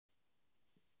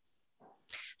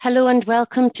Hello and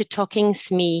welcome to Talking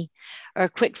SME, our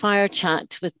quickfire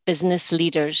chat with business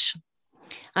leaders.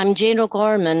 I'm Jane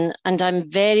O'Gorman and I'm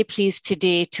very pleased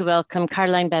today to welcome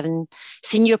Caroline Bevan,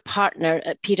 Senior Partner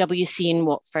at PwC in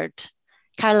Watford.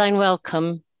 Caroline,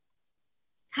 welcome.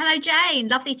 Hello, Jane.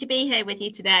 Lovely to be here with you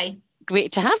today.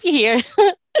 Great to have you here.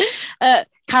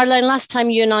 Caroline, last time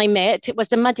you and I met, it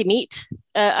was a muddy meet,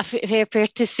 fair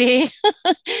to say.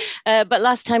 But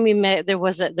last time we met, there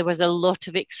was a lot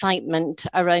of excitement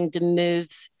around the move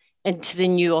into the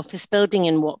new office building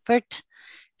in Watford.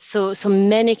 So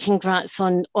many congrats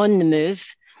on the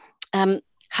move.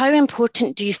 How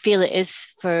important do you feel it is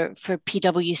for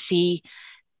PwC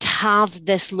to have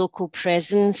this local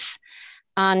presence?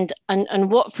 And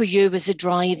what for you was the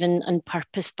drive and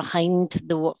purpose behind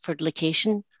the Watford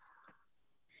location?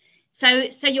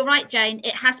 So you're right, Jane.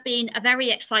 It has been a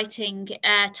very exciting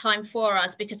time for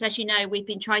us because, as you know, we've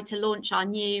been trying to launch our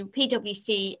new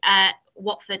PwC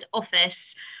Watford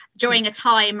office during a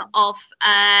time of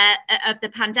the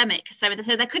pandemic. So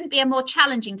there couldn't be a more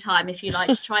challenging time, if you like,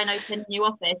 to try and open a new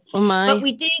office. Oh my. But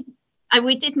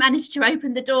we did manage to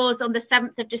open the doors on the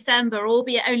 7th of December,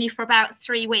 albeit only for about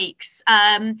 3 weeks.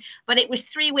 But it was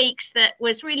 3 weeks that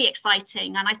was really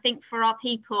exciting. And I think for our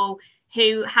people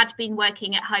who had been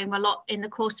working at home a lot in the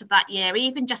course of that year,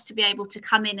 even just to be able to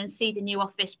come in and see the new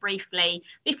office briefly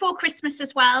before Christmas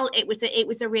as well, it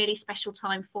was a really special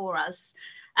time for us.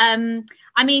 I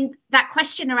mean, that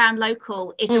question around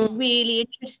local is a really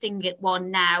interesting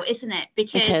one now, isn't it?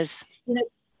 Because it is. You know,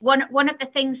 one of the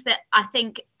things that I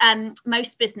think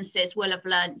most businesses will have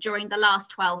learned during the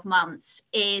last 12 months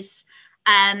is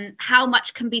how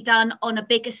much can be done on a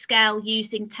bigger scale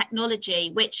using technology,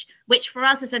 which for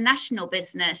us as a national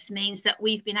business means that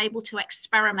we've been able to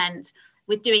experiment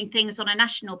with doing things on a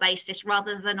national basis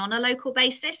rather than on a local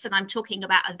basis. And I'm talking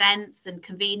about events and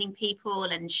convening people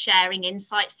and sharing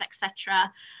insights,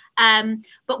 etc.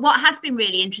 But what has been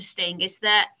really interesting is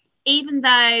that even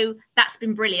though that's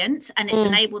been brilliant and it's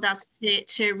enabled us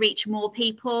to reach more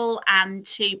people and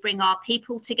to bring our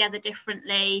people together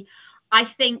differently, I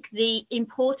think the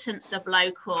importance of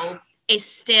local is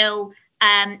still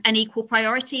an equal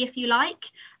priority, if you like.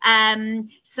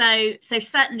 So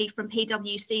certainly from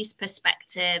PwC's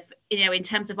perspective, in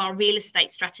terms of our real estate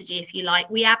strategy, if you like,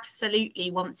 we absolutely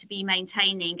want to be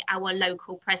maintaining our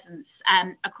local presence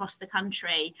across the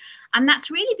country. And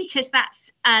that's really because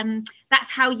that's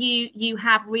how you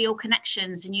have real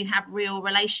connections and you have real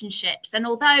relationships. And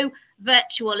although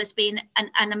virtual has been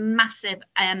a massive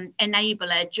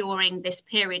enabler during this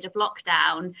period of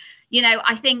lockdown,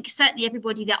 I think certainly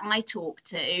everybody that I talk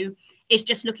to is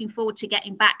just looking forward to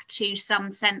getting back to some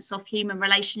sense of human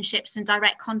relationships and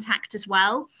direct contact as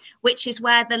well, which is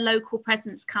where the local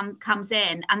presence comes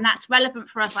in. And that's relevant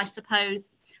for us, I suppose,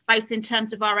 both in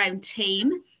terms of our own team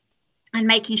and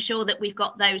making sure that we've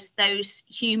got those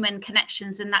human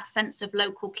connections and that sense of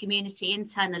local community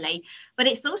internally. But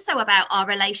it's also about our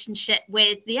relationship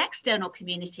with the external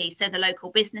community, so the local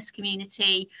business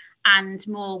community and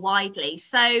more widely.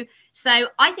 So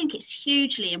I think it's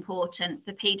hugely important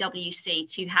for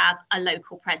PwC to have a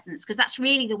local presence, because that's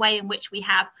really the way in which we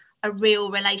have a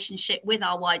real relationship with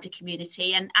our wider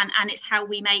community, and it's how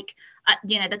we make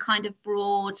the kind of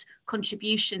broad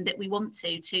contribution that we want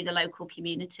to the local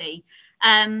community.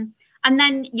 And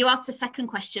then you asked a second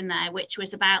question there, which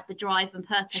was about the drive and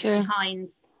purpose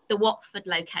behind the Watford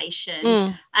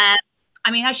location. I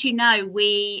mean, as you know,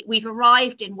 we've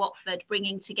arrived in Watford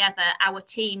bringing together our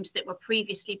teams that were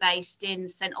previously based in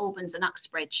St Albans and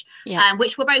Uxbridge,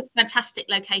 which were both fantastic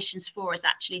locations for us,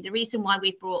 actually. The reason why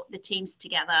we've brought the teams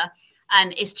together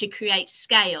is to create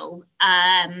scale.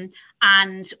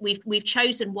 And we've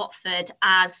chosen Watford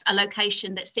as a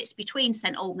location that sits between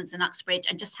St Albans and Uxbridge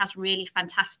and just has really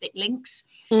fantastic links,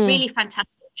 really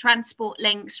fantastic transport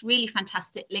links, really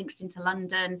fantastic links into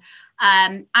London,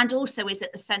 and also is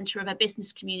at the centre of a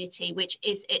business community, which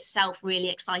is itself really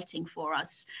exciting for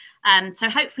us. So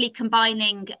hopefully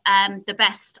combining the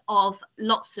best of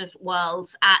lots of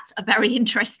worlds at a very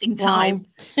interesting time.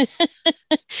 Wow.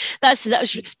 That's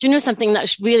do you know something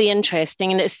that's really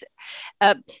interesting? And it's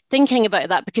thinking about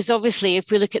that, because obviously if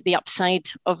we look at the upside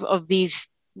of these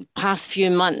past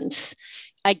few months,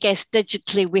 I guess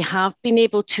digitally we have been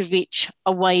able to reach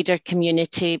a wider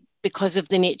community because of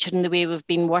the nature and the way we've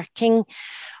been working.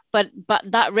 But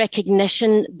that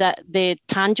recognition that the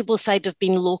tangible side of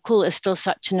being local is still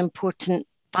such an important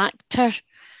factor,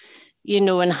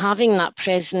 and having that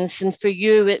presence. And for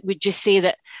you, would you say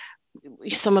that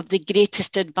some of the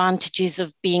greatest advantages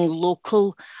of being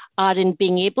local are in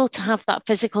being able to have that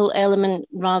physical element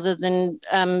rather than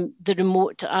the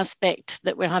remote aspect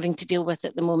that we're having to deal with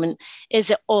at the moment? Is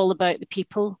it all about the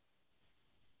people?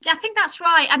 Yeah, I think that's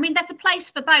right. I mean, there's a place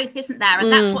for both, isn't there?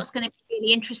 And that's what's going to be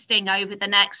really interesting over the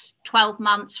next 12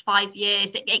 months, 5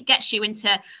 years. It gets you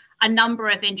into a number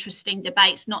of interesting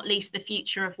debates, not least the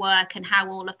future of work and how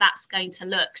all of that's going to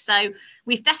look. So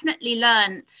we've definitely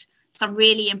learnt some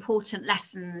really important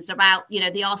lessons about, you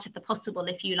know, the art of the possible,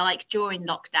 if you like, during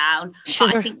lockdown. Sure.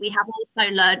 But I think we have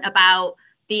also learnt about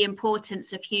the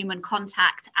importance of human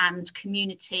contact and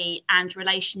community and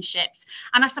relationships.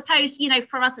 And I suppose, you know,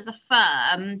 for us as a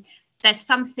firm, there's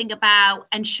something about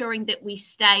ensuring that we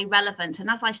stay relevant. And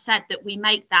as I said, that we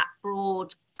make that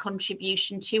broad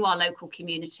contribution to our local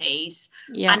communities,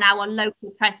 and our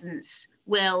local presence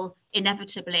will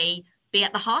inevitably be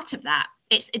at the heart of that.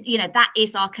 It's, you know, that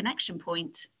is our connection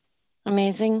point.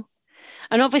 Amazing.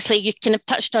 And obviously you kind of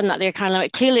touched on that there, Caroline.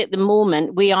 Clearly at the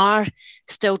moment, we are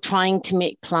still trying to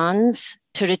make plans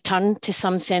to return to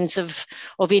some sense of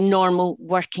a normal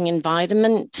working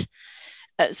environment.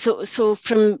 So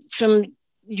from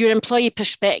your employee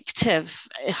perspective,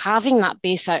 having that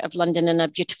base out of London in a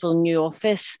beautiful new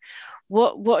office,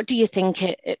 what do you think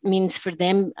it means for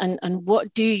them? And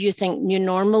what do you think new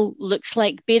normal looks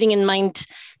like, bearing in mind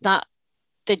that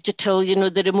digital, you know,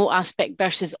 the remote aspect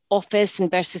versus office and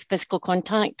versus physical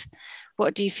contact?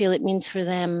 What do you feel it means for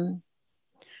them?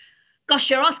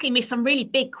 Gosh, you're asking me some really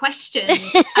big questions.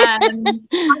 I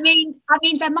mean,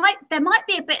 there might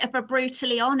be a bit of a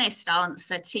brutally honest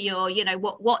answer to your, you know,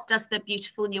 what does the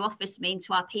beautiful new office mean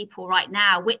to our people right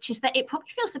now? Which is that it probably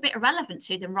feels a bit irrelevant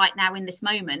to them right now in this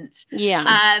moment.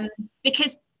 Yeah.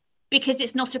 Because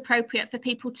it's not appropriate for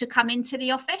people to come into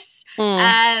the office.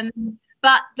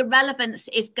 But the relevance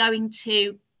is going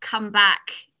to come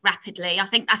back rapidly. I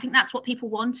think that's what people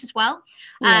want as well.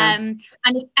 Yeah. And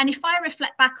if I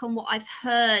reflect back on what I've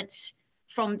heard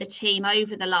from the team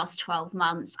over the last 12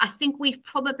 months, I think we've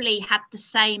probably had the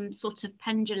same sort of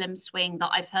pendulum swing that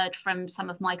I've heard from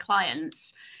some of my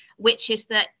clients, which is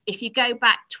that if you go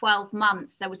back 12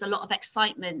 months, there was a lot of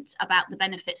excitement about the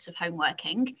benefits of home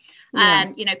working.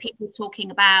 Yeah. You know, people talking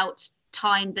about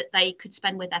time that they could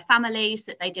spend with their families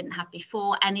that they didn't have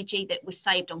before, energy that was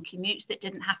saved on commutes that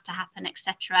didn't have to happen,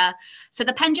 etc. So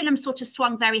the pendulum sort of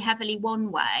swung very heavily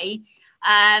one way,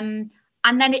 and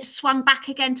then it swung back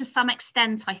again to some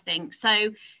extent, I think.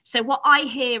 So what I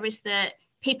hear is that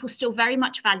people still very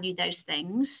much value those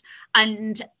things,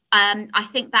 and I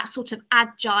think that sort of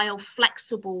agile,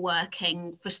 flexible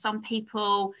working for some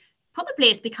people probably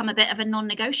has become a bit of a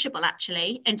non-negotiable,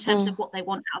 actually, in terms of what they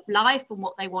want out of life and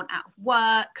what they want out of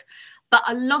work. But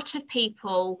a lot of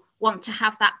people want to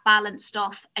have that balanced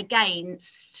off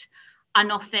against an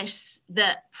office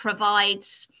that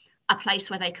provides a place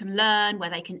where they can learn, where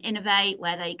they can innovate,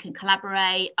 where they can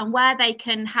collaborate, and where they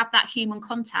can have that human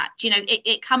contact. You know,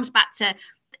 it comes back to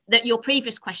your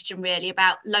previous question, really,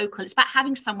 about local. It's about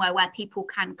having somewhere where people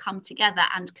can come together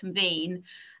and convene.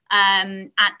 And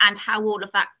how all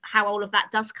of that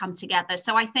does come together.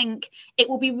 So I think it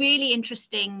will be really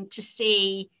interesting to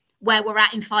see where we're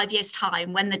at in 5 years'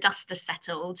 time when the dust has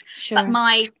settled. Sure. But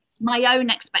my own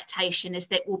expectation is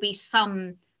that will be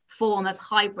some form of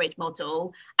hybrid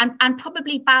model, and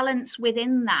probably balance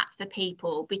within that for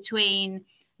people between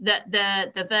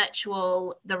the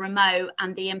virtual, the remote,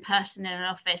 and the in-person in an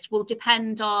office will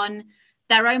depend on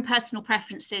their own personal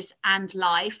preferences and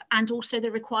life, and also the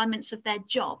requirements of their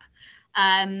job.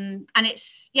 And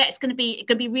it's going to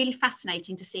be really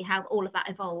fascinating to see how all of that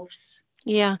evolves.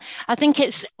 Yeah, I think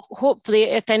it's hopefully,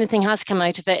 if anything has come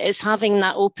out of it, it's having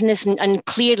that openness and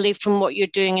clearly from what you're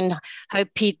doing and how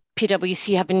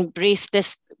PwC have embraced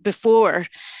this before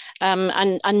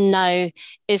and now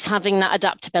is having that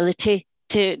adaptability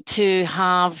to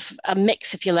have a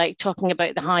mix, if you like, talking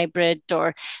about the hybrid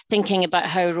or thinking about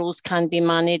how roles can be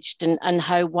managed and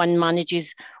how one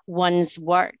manages one's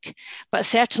work. But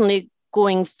certainly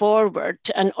going forward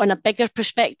and on a bigger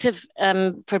perspective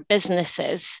for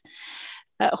businesses,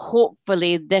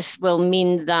 hopefully this will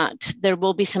mean that there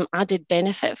will be some added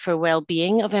benefit for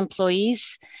well-being of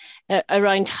employees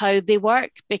around how they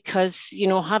work, because, you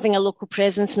know, having a local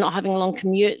presence, not having long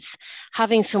commutes,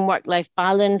 having some work-life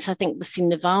balance, I think we've seen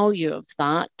the value of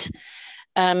that,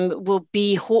 will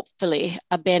be hopefully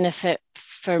a benefit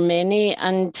for many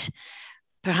and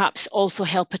perhaps also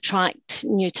help attract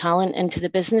new talent into the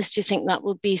business. Do you think that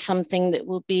will be something that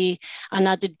will be an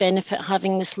added benefit,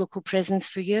 having this local presence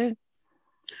for you?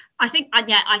 I think,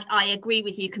 yeah, I agree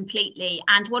with you completely.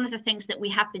 And one of the things that we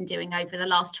have been doing over the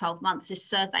last 12 months is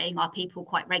surveying our people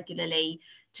quite regularly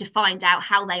to find out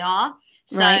how they are.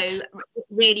 So Right.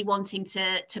 really wanting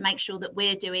to make sure that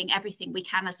we're doing everything we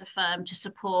can as a firm to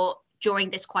support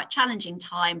during this quite challenging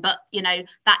time, but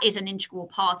that is an integral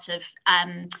part of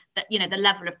that, the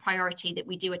level of priority that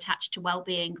we do attach to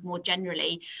well-being more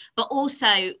generally, but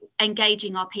also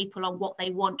engaging our people on what they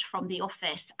want from the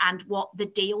office and what the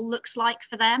deal looks like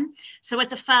for them. So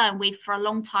as a firm, we've for a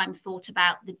long time thought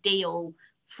about the deal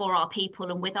for our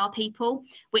people and with our people,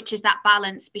 which is that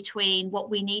balance between what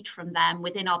we need from them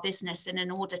within our business and in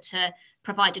order to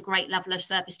provide a great level of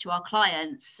service to our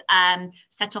clients,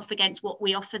 set off against what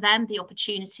we offer them, the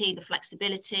opportunity, the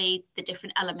flexibility, the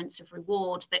different elements of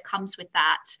reward that comes with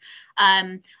that.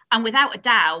 And without a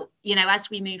doubt, as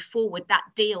we move forward, that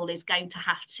deal is going to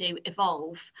have to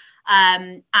evolve.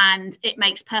 And it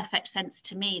makes perfect sense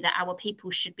to me that our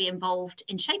people should be involved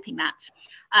in shaping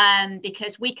that,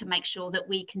 because we can make sure that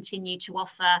we continue to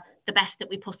offer the best that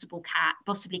we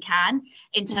possibly can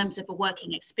in terms of a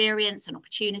working experience and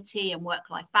opportunity and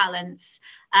work-life balance.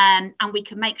 And we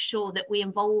can make sure that we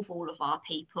involve all of our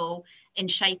people in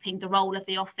shaping the role of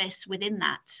the office within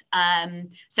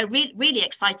that. So really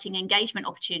exciting engagement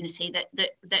opportunity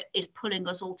that is pulling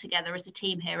us all together as a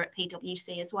team here at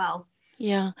PwC as well.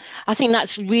 Yeah, I think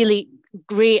that's really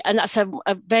great. And that's a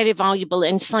very valuable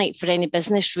insight for any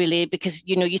business, really, because,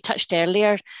 you touched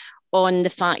earlier on the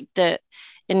fact that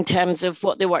in terms of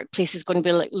what the workplace is going to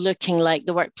be looking like,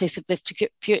 the workplace of the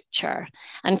future,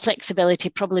 and flexibility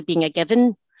probably being a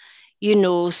given,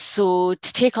 so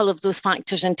to take all of those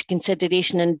factors into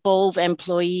consideration, involve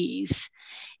employees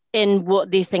in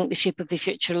what they think the shape of the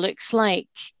future looks like,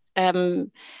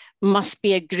 must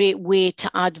be a great way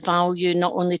to add value,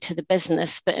 not only to the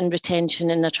business, but in retention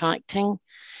and attracting.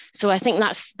 So I think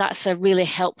that's a really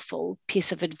helpful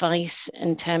piece of advice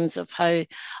in terms of how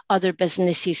other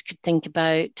businesses could think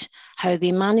about how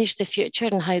they manage the future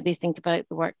and how they think about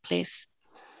the workplace.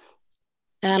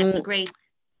 Agreed.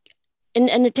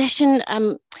 In addition,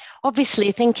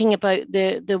 obviously thinking about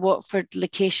the Watford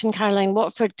location, Caroline,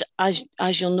 Watford, as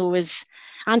you'll know,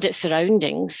 and its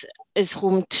surroundings, is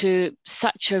home to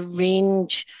such a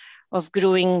range of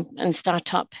growing and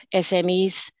startup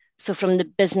SMEs. So from the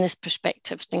business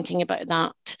perspective, thinking about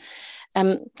that,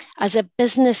 as a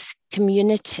business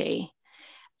community,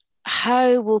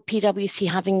 how will PwC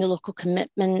having the local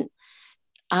commitment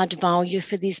add value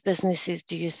for these businesses,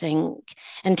 do you think,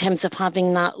 in terms of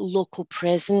having that local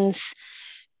presence?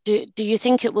 Do you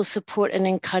think it will support and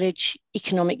encourage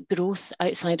economic growth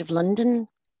outside of London?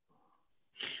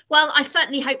 Well, I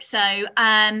certainly hope so.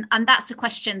 And that's a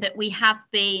question that we have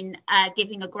been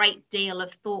giving a great deal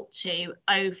of thought to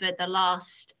over the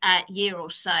last year or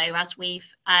so, as we've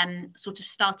sort of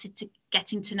started to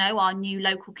getting to know our new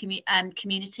local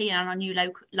community and our new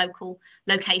local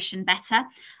location better.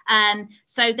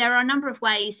 So there are a number of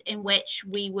ways in which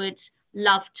we would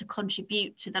love to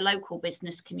contribute to the local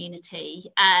business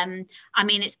community. I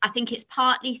think it's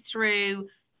partly through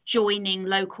joining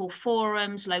local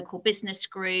forums, local business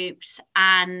groups,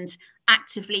 and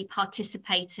actively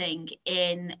participating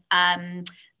in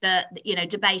the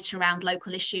debate around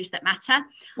local issues that matter,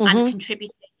 and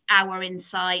contributing our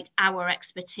insight, our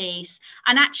expertise.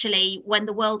 And actually, when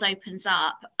the world opens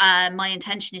up, my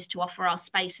intention is to offer our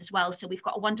space as well. So we've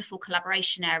got a wonderful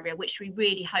collaboration area, which we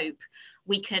really hope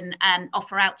we can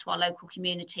offer out to our local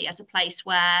community as a place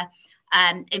where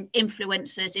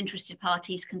influencers, interested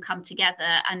parties can come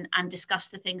together and discuss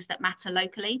the things that matter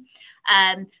locally.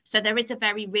 So there is a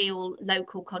very real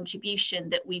local contribution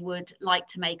that we would like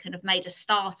to make and have made a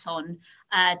start on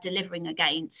delivering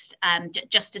against,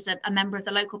 just as a member of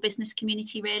the local business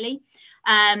community, really.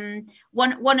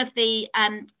 One of the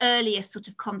earliest sort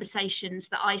of conversations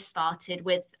that I started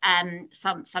with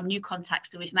some new contacts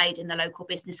that we've made in the local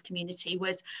business community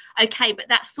was, okay, but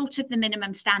that's sort of the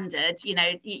minimum standard,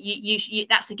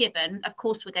 that's a given. Of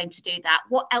course we're going to do that.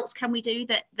 What else can we do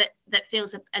that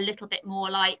feels a little bit more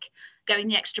like going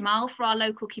the extra mile for our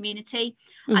local community?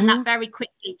 And that very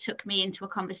quickly took me into a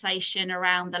conversation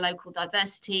around the local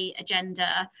diversity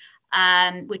agenda,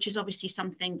 which is obviously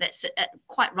something that's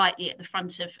quite rightly at the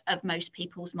front of most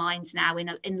people's minds now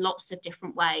in lots of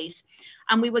different ways.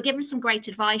 And we were given some great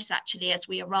advice actually as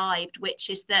we arrived, which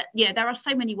is that there are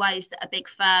so many ways that a big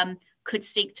firm could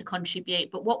seek to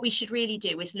contribute, but what we should really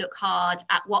do is look hard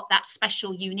at what that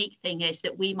special, unique thing is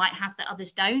that we might have that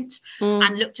others don't,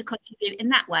 and look to contribute in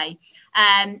that way.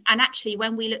 And actually,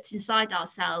 when we looked inside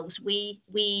ourselves,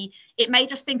 it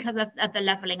made us think of the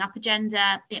levelling up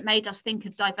agenda. It made us think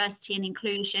of diversity and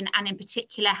inclusion, and in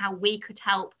particular, how we could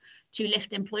help to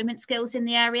lift employment skills in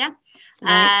the area.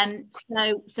 Right.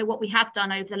 So what we have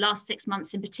done over the last 6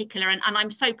 months in particular, and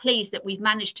I'm so pleased that we've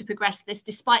managed to progress this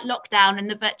despite lockdown and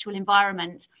the virtual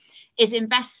environment, is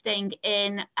investing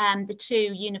in the 2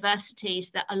 universities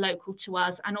that are local to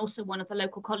us and also one of the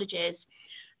local colleges,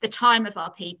 the time of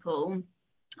our people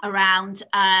around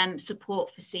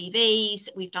support for CVs.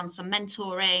 We've done some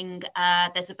mentoring.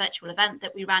 There's a virtual event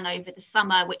that we ran over the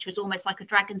summer, which was almost like a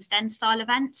Dragon's Den style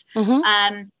event.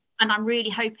 Mm-hmm. And I'm really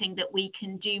hoping that we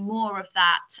can do more of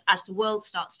that as the world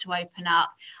starts to open up,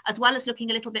 as well as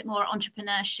looking a little bit more at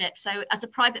entrepreneurship. So as a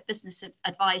private business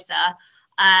advisor,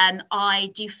 I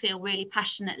do feel really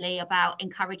passionately about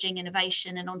encouraging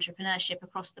innovation and entrepreneurship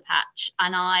across the patch.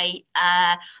 And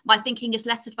my thinking is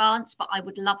less advanced, but I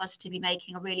would love us to be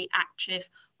making a really active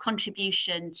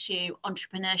contribution to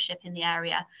entrepreneurship in the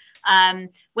area,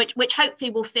 which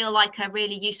hopefully will feel like a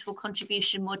really useful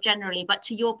contribution more generally. But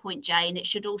to your point, Jane, it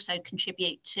should also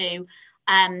contribute to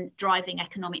driving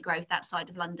economic growth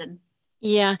outside of London.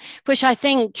 Yeah, which I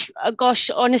think, gosh,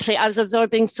 honestly, I was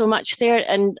absorbing so much there,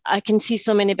 and I can see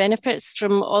so many benefits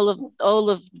from all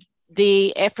of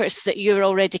the efforts that you're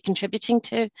already contributing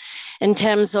to, in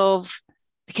terms of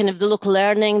kind of the local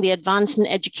learning, the advancement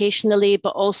educationally, but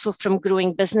also from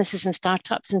growing businesses and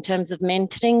startups in terms of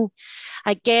mentoring.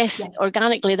 I guess Yes.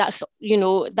 Organically, that's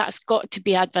got to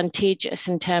be advantageous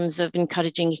in terms of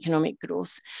encouraging economic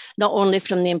growth, not only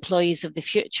from the employees of the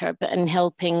future, but in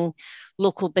helping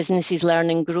local businesses learn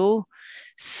and grow.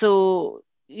 So,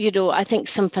 I think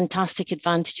some fantastic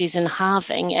advantages in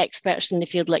having experts in the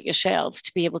field like yourselves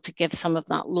to be able to give some of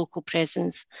that local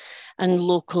presence and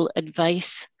local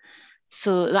advice.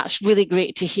 So that's really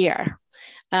great to hear.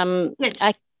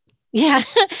 I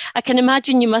can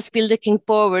imagine you must be looking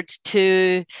forward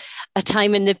to a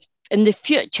time in the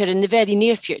future, in the very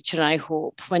near future, I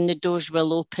hope, when the doors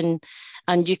will open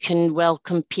and you can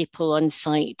welcome people on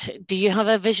site. Do you have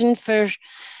a vision for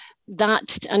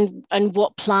that, and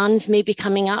what plans may be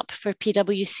coming up for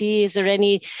PwC? Is there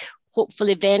any hopeful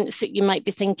events that you might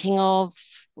be thinking of?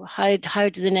 How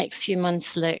do the next few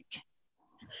months look?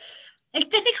 It's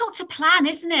difficult to plan,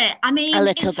 isn't it? I mean, a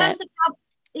little bit.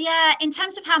 In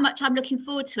terms of how much I'm looking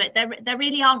forward to it, there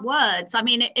really aren't words. I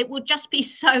mean, it would just be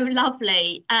so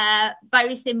lovely,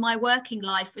 both in my working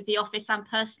life with the office and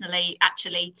personally,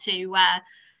 actually,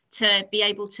 to be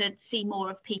able to see more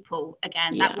of people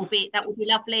again. Yeah. That will be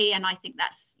lovely, and I think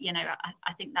that's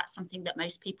I think that's something that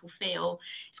most people feel.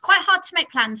 It's quite hard to make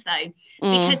plans though,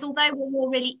 because although we're all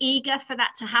really eager for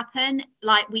that to happen,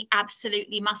 like, we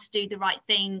absolutely must do the right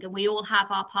thing, and we all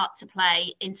have our part to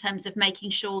play in terms of making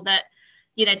sure that,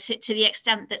 to the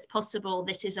extent that's possible,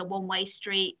 this is a one-way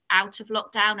street out of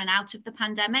lockdown and out of the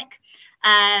pandemic.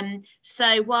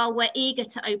 So while we're eager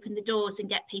to open the doors and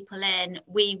get people in,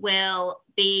 we will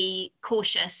be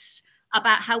cautious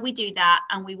about how we do that,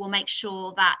 and we will make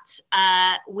sure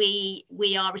that we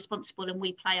are responsible and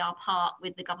we play our part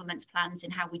with the government's plans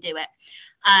in how we do it.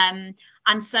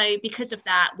 And so because of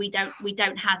that, we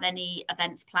don't have any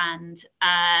events planned.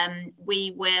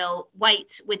 We will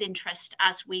wait with interest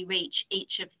as we reach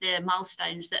each of the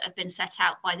milestones that have been set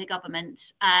out by the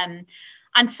government.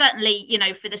 And certainly,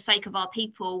 for the sake of our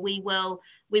people, we will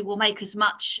make as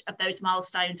much of those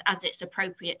milestones as it's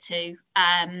appropriate to.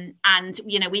 And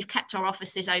we've kept our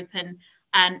offices open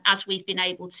as we've been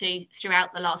able to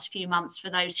throughout the last few months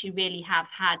for those who really have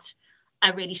had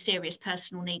a really serious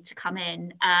personal need to come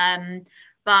in.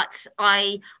 But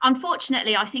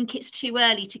unfortunately, I think it's too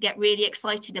early to get really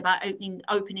excited about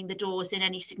opening the doors in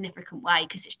any significant way,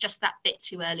 because it's just that bit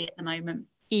too early at the moment.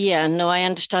 Yeah, no, I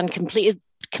understand completely.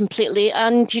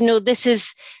 And this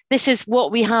is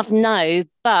what we have now,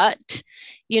 but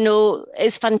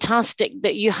it's fantastic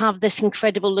that you have this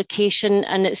incredible location,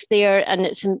 and it's there, and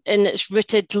it's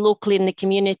rooted locally in the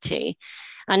community,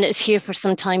 and it's here for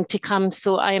some time to come.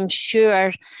 So I am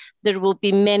sure there will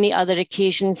be many other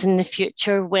occasions in the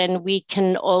future when we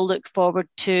can all look forward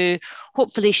to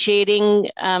hopefully sharing,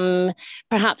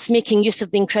 perhaps making use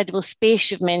of the incredible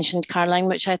space you've mentioned, Caroline,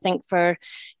 which I think for,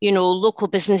 local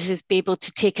businesses be able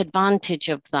to take advantage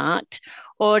of that,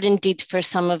 or indeed for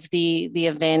some of the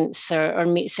events or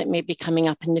meets that may be coming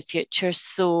up in the future.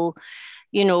 So,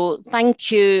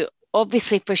 thank you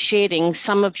obviously for sharing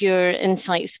some of your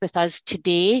insights with us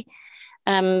today.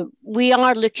 We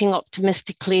are looking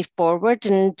optimistically forward,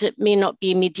 and it may not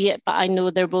be immediate, but I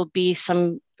know there will be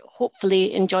some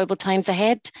hopefully enjoyable times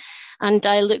ahead. And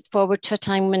I look forward to a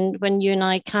time when you and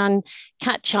I can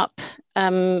catch up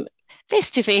face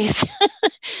to face,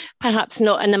 perhaps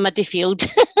not in a muddy field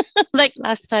like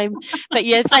last time. But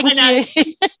yeah, thank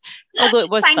you. Although it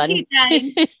was thank fun. You,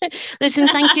 Jane. Listen,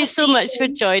 thank you so much for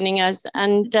joining us.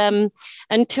 And to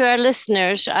our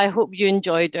listeners, I hope you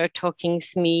enjoyed our Talking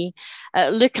SME.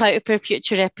 Look out for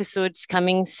future episodes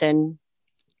coming soon.